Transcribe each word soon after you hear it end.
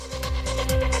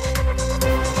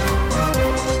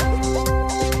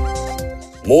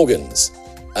Morgans,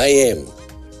 AM,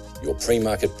 your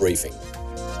pre-market briefing.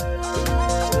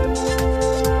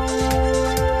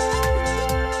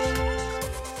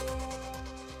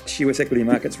 US equity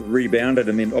markets rebounded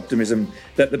amid optimism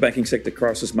that the banking sector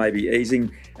crisis may be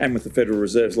easing, and with the Federal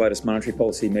Reserve's latest monetary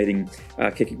policy meeting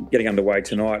getting underway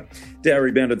tonight. Dow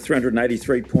rebounded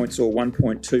 383 points or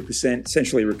 1.2%,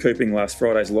 essentially recouping last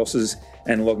Friday's losses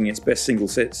and logging its best single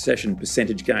session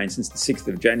percentage gain since the 6th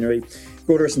of January.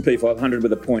 Broader S&P 500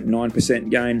 with a 0.9%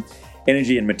 gain.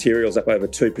 Energy and materials up over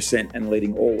 2% and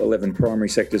leading all 11 primary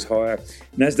sectors higher.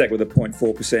 Nasdaq with a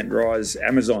 0.4% rise.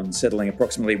 Amazon settling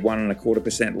approximately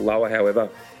 1.25% lower, however,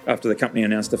 after the company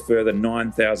announced a further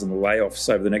 9,000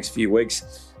 layoffs over the next few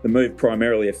weeks. The move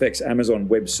primarily affects Amazon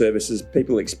Web Services,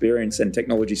 People Experience and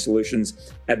Technology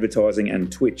Solutions, Advertising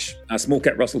and Twitch. Small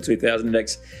cap Russell 2000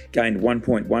 index gained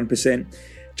 1.1%.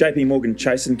 JP Morgan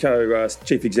Chase & Co.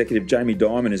 Chief Executive Jamie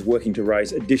Dimon is working to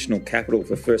raise additional capital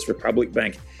for First Republic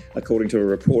Bank, according to a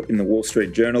report in the Wall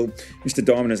Street Journal. Mr.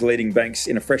 Dimon is leading banks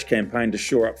in a fresh campaign to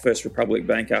shore up First Republic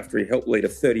Bank after he helped lead a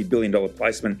 $30 billion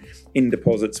placement in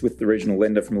deposits with the regional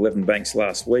lender from 11 banks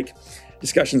last week.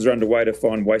 Discussions are underway to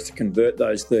find ways to convert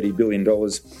those $30 billion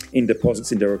in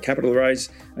deposits into a capital raise,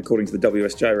 according to the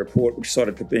WSJ report, which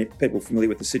cited people familiar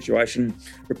with the situation.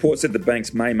 Report said the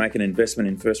banks may make an investment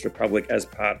in First Republic as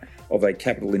part of a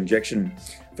capital injection.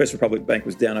 First Republic Bank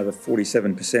was down over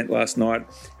 47% last night.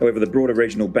 However, the broader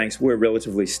regional banks were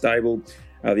relatively stable.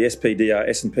 The SPDR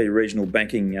S&P Regional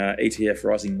Banking ETF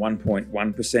rising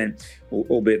 1.1%,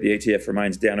 albeit the ETF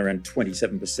remains down around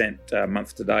 27%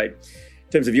 month to date.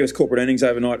 In terms of US corporate earnings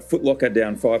overnight, Foot Locker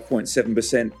down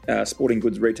 5.7%. Sporting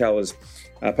goods retailers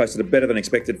posted a better than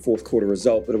expected fourth quarter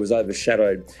result, but it was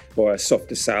overshadowed by a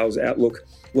softer sales outlook.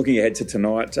 Looking ahead to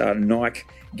tonight, Nike,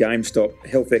 GameStop,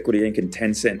 Health Equity Inc. and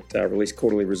Tencent release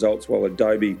quarterly results, while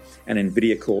Adobe and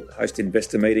Nvidia Corp host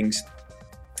investor meetings.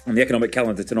 On the economic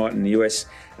calendar tonight in the US,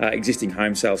 existing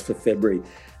home sales for February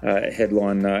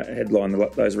headline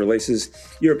those releases.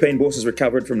 European bourses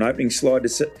recovered from an opening slide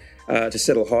to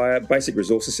settle higher. Basic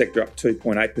resources sector up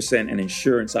 2.8% and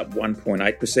insurance up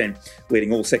 1.8%,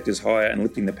 leading all sectors higher and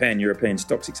lifting the Pan-European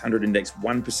Stock 600 index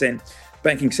 1%.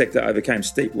 Banking sector overcame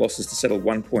steep losses to settle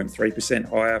 1.3%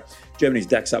 higher. Germany's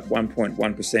DAX up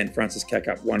 1.1%, France's CAC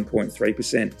up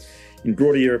 1.3%. In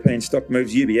broader European stock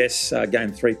moves, UBS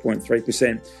gained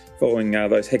 3.3%, following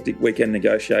those hectic weekend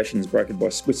negotiations brokered by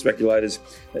Swiss speculators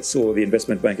that saw the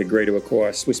investment bank agree to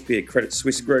acquire Swiss peer Credit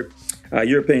Suisse Group.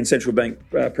 European Central Bank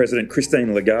President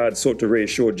Christine Lagarde sought to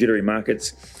reassure jittery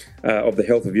markets of the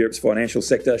health of Europe's financial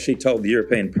sector. She told the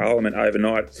European Parliament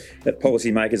overnight that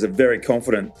policymakers are very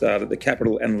confident that the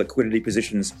capital and liquidity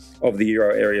positions of the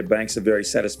euro area banks are very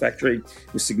satisfactory,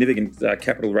 with significant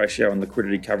capital ratio and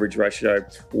liquidity coverage ratio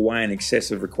way in excess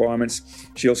of requirements.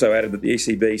 She also added that the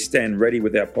ECB stand ready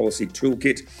with our policy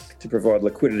toolkit to provide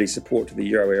liquidity support to the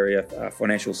euro area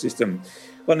financial system.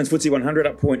 London's FTSE 100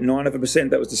 up 0.9%.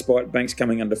 That was despite banks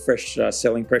coming under fresh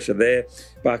selling pressure there.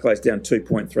 Barclays down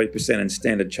 2.3% and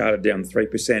Standard Chartered down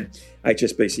 3%.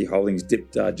 HSBC Holdings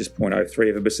dipped just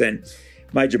 0.03%.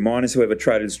 Major miners, however,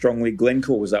 traded strongly.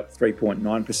 Glencore was up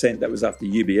 3.9%. That was after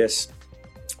UBS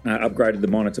upgraded the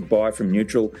miner to buy from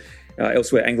neutral.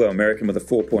 Elsewhere, Anglo American with a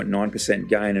 4.9%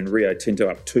 gain and Rio Tinto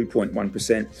up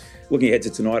 2.1%. Looking ahead to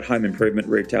tonight, home improvement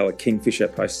retailer Kingfisher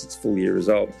posts its full year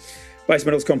result. Base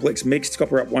metals complex mixed,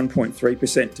 copper up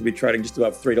 1.3% to be trading just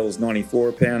above $3.94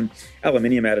 a pound.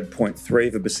 Aluminium added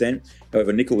 0.3%.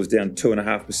 However, nickel was down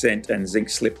 2.5% and zinc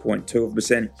slipped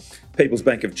 0.2%. People's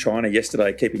Bank of China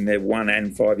yesterday keeping their 1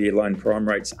 and 5 year loan prime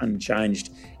rates unchanged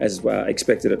as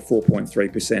expected at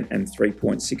 4.3% and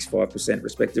 3.65%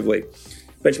 respectively.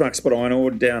 Benchmark spot iron ore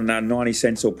down 90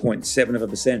 cents or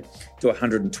 0.7% to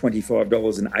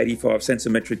 $125.85 a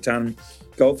metric tonne.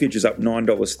 Gold futures up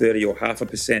 $9.30 or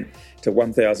 0.5% to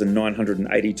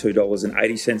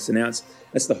 $1,982.80 an ounce.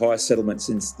 That's the highest settlement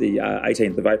since the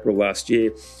 18th of April last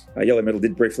year. Yellow metal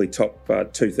did briefly top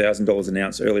 $2,000 an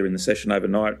ounce earlier in the session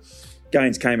overnight.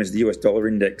 Gains came as the US dollar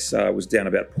index was down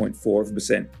about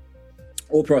 0.4%.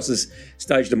 Oil prices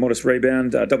staged a modest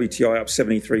rebound. WTI up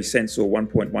 73 cents or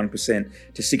 1.1%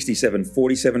 to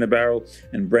 67.47 a barrel,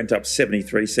 and Brent up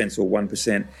 73 cents or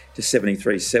 1% to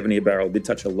 73.70 a barrel. Did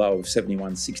touch a low of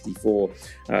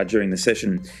 71.64 during the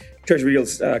session. Treasury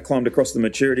yields climbed across the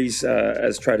maturities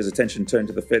as traders' attention turned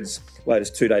to the Fed's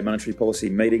latest two-day monetary policy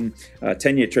meeting.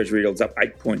 10-year Treasury yields up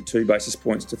 8.2 basis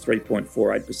points to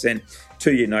 3.48%.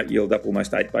 Two-year note yield up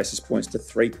almost 8 basis points to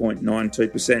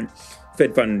 3.92%.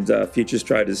 Fed fund futures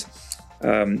traders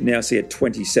now see a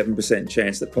 27%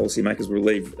 chance that policymakers will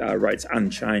leave rates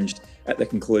unchanged at the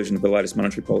conclusion of the latest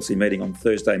monetary policy meeting on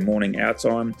Thursday morning our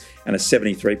time, and a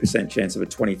 73% chance of a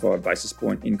 25 basis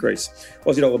point increase.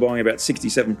 Aussie dollar buying about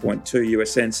 67.2 US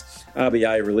cents.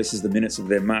 RBA releases the minutes of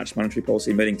their March monetary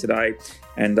policy meeting today,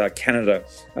 and Canada's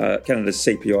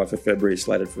CPI for February is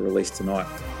slated for release tonight.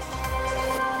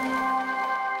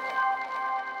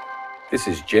 This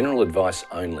is general advice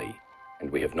only, and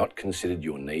we have not considered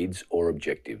your needs or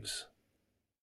objectives.